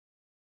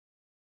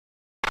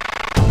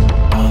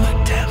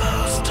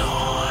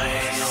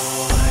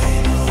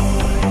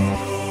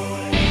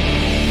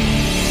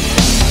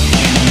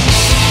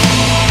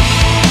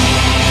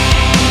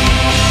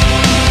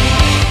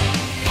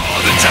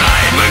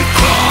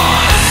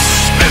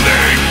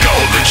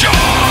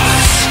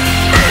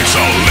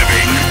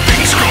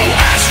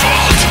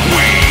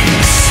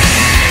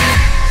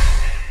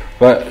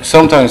But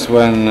sometimes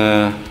when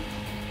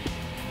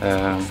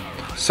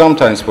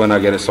I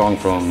get a song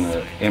from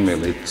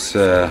Emil, it's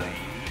an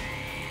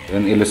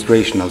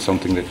illustration of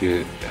something that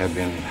you have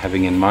been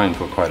having in mind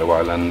for quite a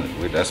while. And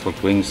with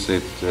Asphalt Wings,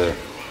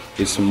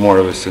 it's more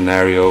of a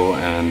scenario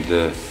and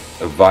a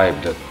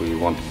vibe that we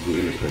wanted to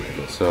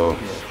illustrate. So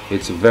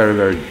it's a very,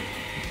 very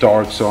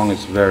dark song.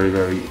 It's very,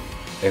 very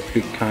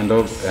epic kind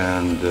of,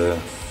 and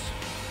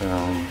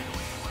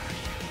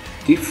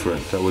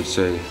different, I would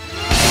say.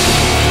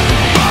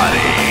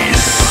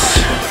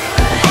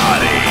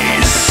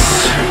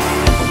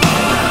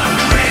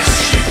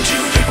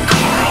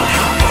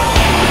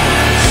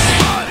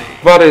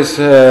 Bodies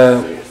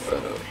has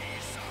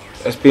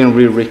been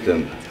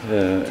rewritten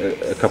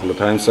a couple of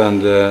times,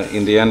 and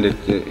in the end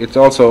it's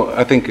also,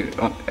 I think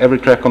every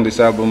track on this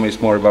album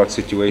is more about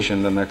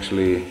situation than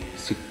actually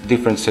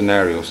different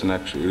scenarios and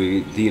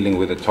actually dealing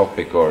with a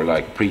topic or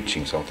like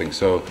preaching something.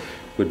 So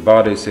with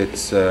Bodies,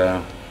 it's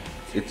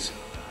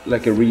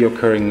like a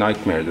reoccurring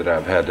nightmare that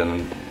I've had,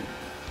 and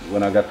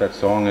when I got that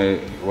song,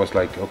 it was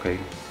like, okay,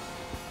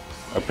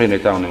 I pin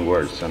it down in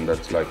words, and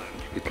that's like,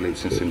 it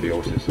lives in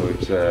symbiosis. So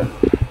it's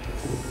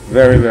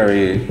very,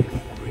 very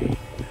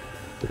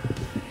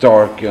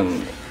dark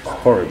and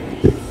horrible.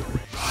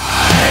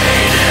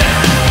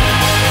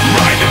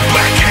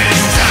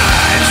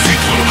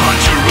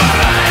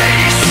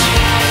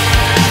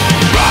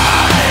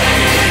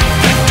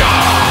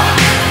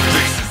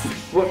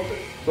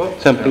 What?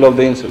 Temple of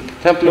the Insects.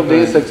 Temple of the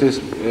Insects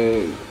is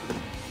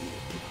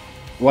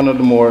one of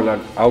the more like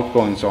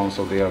outgoing songs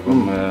of the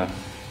album.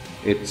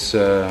 It's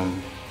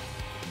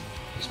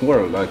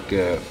more like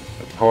a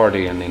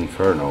party in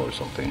Inferno or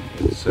something.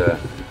 It's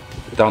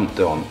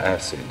Dante on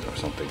acid or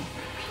something.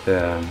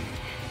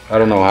 I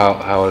don't know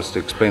how else to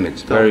explain it.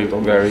 It's very,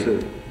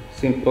 very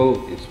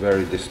simple, it's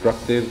very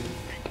destructive,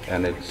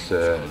 and it's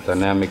a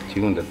dynamic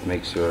tune that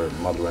makes your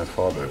mother and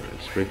father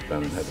strip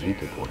and have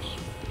intercourse.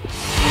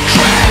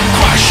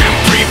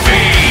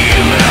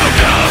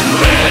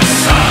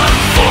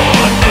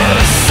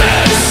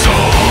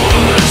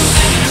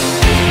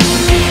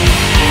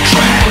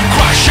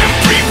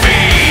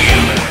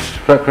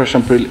 Crash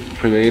and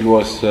Prevail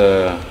was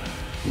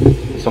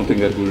something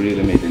that we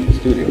really made in the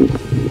studio.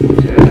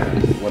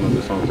 One of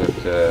the songs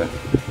that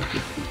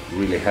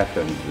really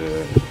happened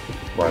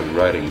while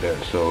writing there.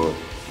 So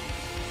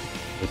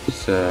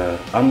it's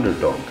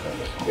underdog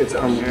kind of song. It's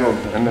underdog,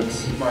 and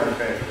it's my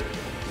favorite.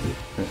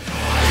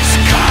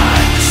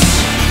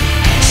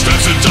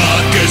 Steps the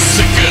darkest,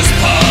 sickest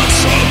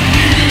parts of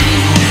you.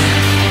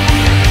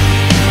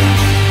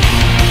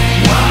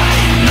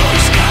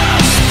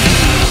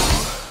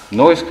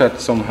 Noise Cut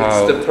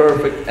somehow. It's the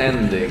perfect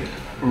ending,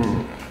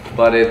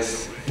 but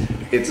it's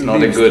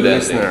not a good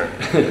ending.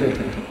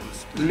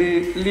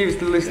 Leaves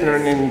the listener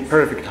in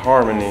perfect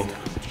harmony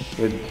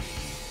with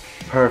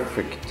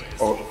perfect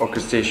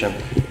orchestration.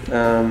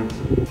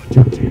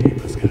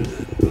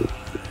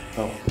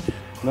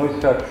 Noise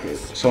Cut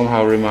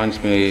somehow reminds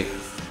me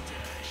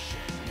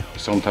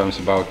sometimes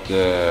about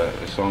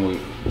a song we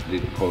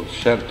did called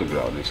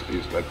Sheltergrad. It's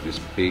like this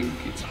big,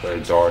 it's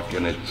very dark,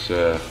 and it's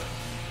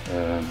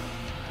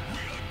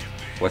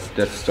what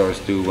Death Stars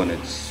do when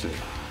it's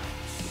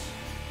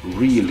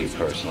really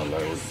personal,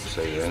 I would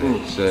say,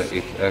 and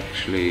it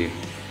actually,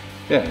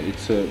 yeah,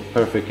 it's a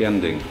perfect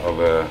ending of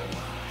a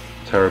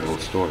terrible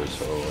story.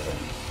 So